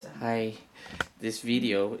Hi, this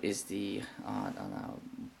video is the on a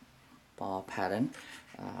ball pattern,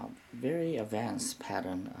 very advanced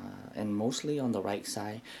pattern, and mostly on the right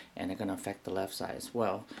side, and it's gonna affect the left side as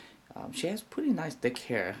well. She has pretty nice thick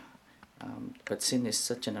hair, but since it's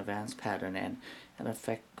such an advanced pattern and it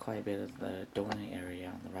affect quite a bit of the donor area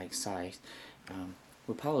on the right side,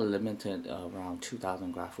 we're probably limited around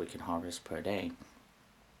 2,000 grafts we can harvest per day.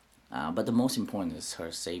 But the most important is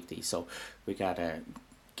her safety, so we gotta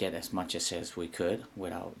get as much as we could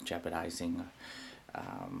without jeopardizing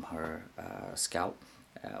her scalp.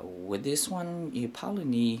 With this one, you probably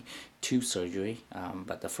need 2 surgery,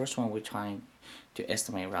 but the first one we're trying to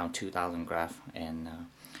estimate around 2,000 grafts, and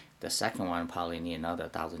the second one probably need another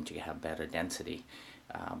 1,000 to have better density.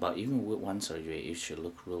 But even with 1 surgery, it should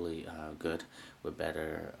look really good with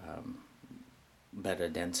better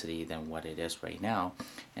density than what it is right now.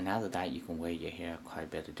 And after that, you can wear your hair quite a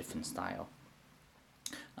bit of different style.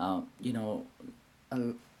 You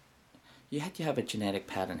have to have a genetic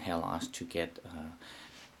pattern hair loss to get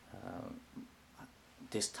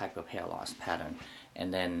this type of hair loss pattern,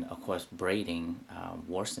 and then of course braiding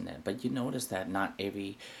worsen it. But you notice that not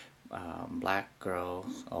every black girl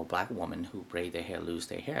or black woman who braid their hair lose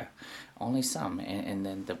their hair, only some. And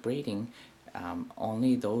then the braiding,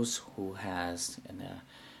 only those who have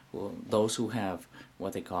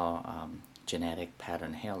what they call genetic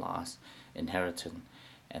pattern hair loss, inherited,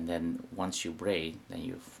 and then once you braid, then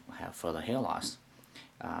you have further hair loss.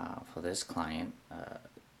 For this client,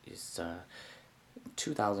 is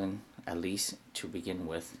 2,000 at least to begin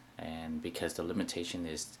with, and because the limitation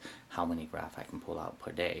is how many grafts I can pull out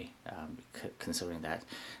per day, considering that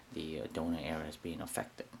the donor area is being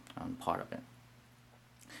affected on part of it.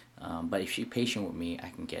 But if she's patient with me, I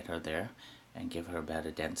can get her there and give her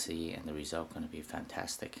better density, and the result going to be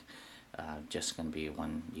fantastic. Just going to be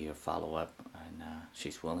 1 year follow-up, and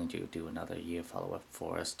she's willing to do another year follow-up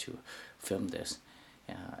for us to film this.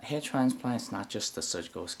 Hair transplant is not just the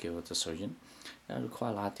surgical skill of the surgeon. It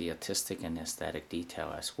requires a lot of the artistic and aesthetic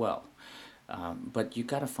detail as well. But you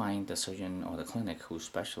got to find the surgeon or the clinic who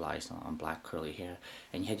specializes on black curly hair,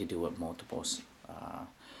 and you had to do it multiple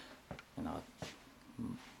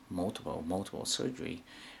surgery,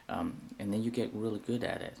 and then you get really good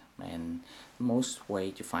at it. And most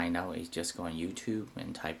way to find out is just go on YouTube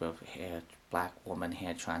and type of black woman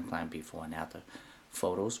hair transplant before and after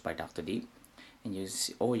photos by Dr. Diep, and you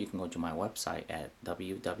see, or you can go to my website at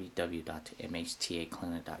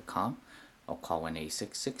www.mhtaclinic.com or call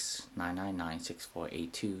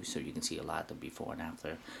 1-866-999-6482 so you can see a lot of the before and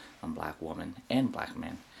after on black woman and black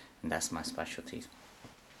men, and that's my specialty.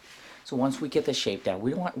 So once we get the shape down, we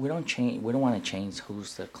don't want to change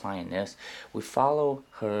who's the client is. We follow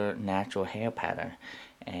her natural hair pattern,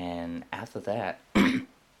 and after that,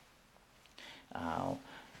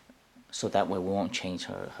 so that way we won't change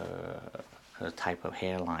her type of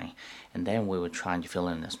hairline, and then we were trying to fill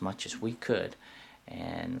in as much as we could,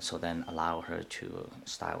 and so then allow her to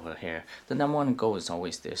style her hair. The number 1 goal is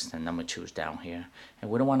always this, and number 2 is down here, and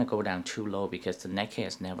we don't want to go down too low because the neck hair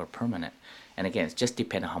is never permanent. And again, it's just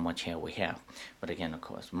depending on how much hair we have. But again, of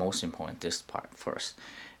course, most important, this part first.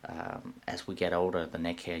 As we get older, the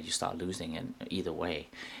neck hair, you start losing it either way.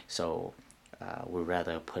 So we'd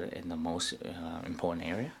rather put it in the most important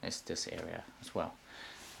area, is this area as well.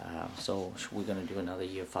 So we're going to do another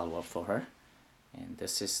year follow-up for her. And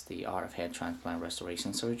this is the art of hair transplant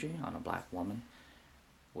restoration surgery on a black woman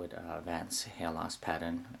with advanced hair loss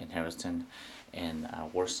pattern, inherited, and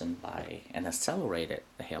worsened by, and accelerated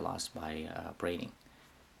the hair loss by braiding.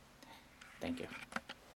 Thank you.